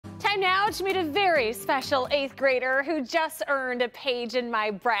Time now to meet a very special 8th grader who just earned a page in my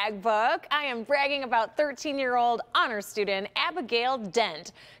brag book. I am bragging about 13-year-old honor student Abigail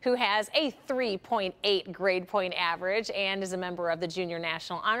Dent, who has a 3.8 grade point average and is a member of the Junior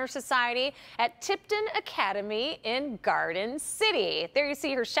National Honor Society at Tipton Academy in Garden City. There you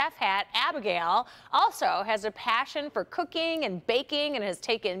see her chef hat. Abigail also has a passion for cooking and baking and has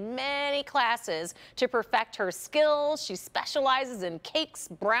taken many classes to perfect her skills. She specializes in cakes,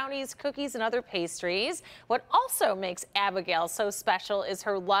 brownies, cookies, and other pastries. What also makes Abigail so special is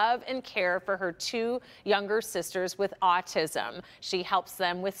her love and care for her two younger sisters with autism. She helps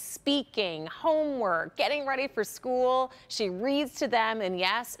them with speaking, homework, getting ready for school. She reads to them, and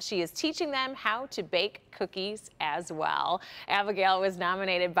yes, she is teaching them how to bake cookies as well. Abigail was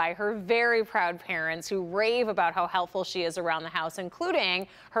nominated by her very proud parents, who rave about how helpful she is around the house, including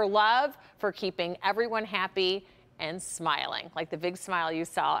her love for keeping everyone happy and smiling, like the big smile you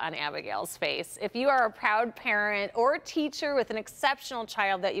saw on Abigail's face. If you are a proud parent or teacher with an exceptional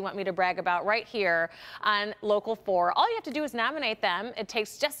child that you want me to brag about right here on Local 4, all you have to do is nominate them. It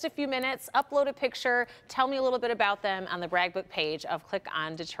takes just a few minutes. Upload a picture, tell me a little bit about them on the brag book page of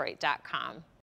clickondetroit.com.